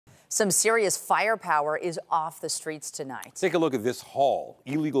Some serious firepower is off the streets tonight. Take a look at this haul.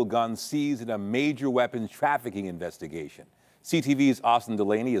 Illegal guns seized in a major weapons trafficking investigation. CTV's Austin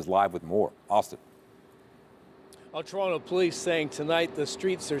Delaney is live with more. Austin. Well, Toronto police saying tonight the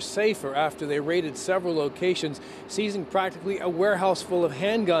streets are safer after they raided several locations, seizing practically a warehouse full of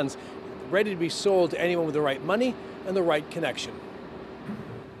handguns, ready to be sold to anyone with the right money and the right connection.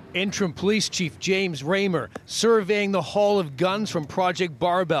 Interim Police Chief James Raymer surveying the haul of guns from Project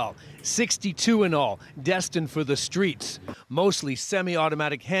Barbell, 62 in all, destined for the streets. Mostly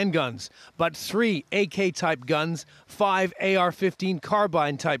semi-automatic handguns, but 3 AK-type guns, 5 AR-15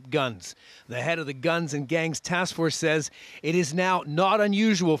 carbine-type guns. The head of the Guns and Gangs Task Force says it is now not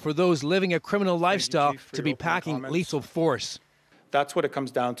unusual for those living a criminal lifestyle to be packing lethal force. That's what it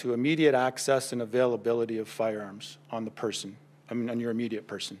comes down to, immediate access and availability of firearms on the person. On your immediate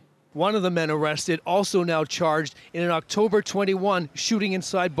person. One of the men arrested also now charged in an October 21 shooting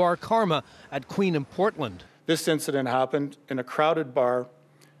inside Bar Karma at Queen and Portland. This incident happened in a crowded bar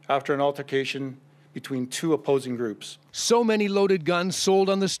after an altercation between two opposing groups. So many loaded guns sold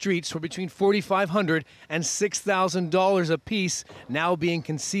on the streets for between $4,500 and $6,000 apiece, now being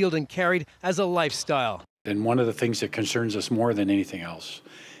concealed and carried as a lifestyle. And one of the things that concerns us more than anything else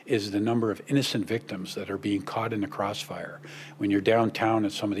is the number of innocent victims that are being caught in the crossfire. When you're downtown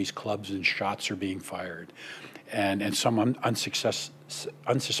at some of these clubs and shots are being fired, and some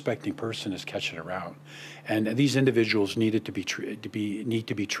unsuspecting person is catching around. And these individuals need to be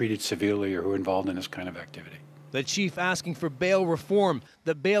treated severely or who are involved in this kind of activity. The chief asking for bail reform,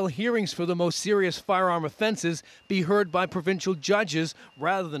 that bail hearings for the most serious firearm offenses be heard by provincial judges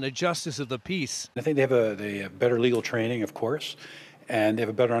rather than a justice of the peace. I think they have better legal training, of course, and they have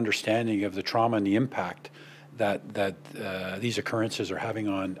a better understanding of the trauma and the impact that these occurrences are having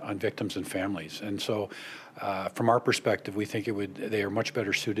on victims and families. And so from our perspective, we think they are much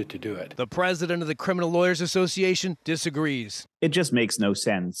better suited to do it. The president of the Criminal Lawyers Association disagrees. It just makes no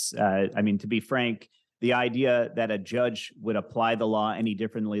sense. I mean, to be frank, the idea that a judge would apply the law any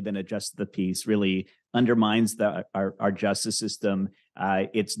differently than a justice of the peace really undermines our justice system.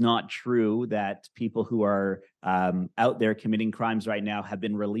 It's not true that people who are out there committing crimes right now have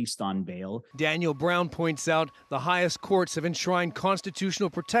been released on bail. Daniel Brown points out the highest courts have enshrined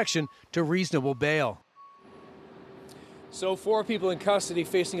constitutional protection to reasonable bail. So 4 people in custody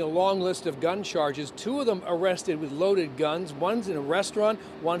facing a long list of gun charges. 2 of them arrested with loaded guns. One's in a restaurant.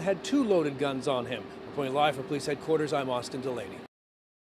 One had 2 loaded guns on him. Reporting live from police headquarters, I'm Austin Delaney.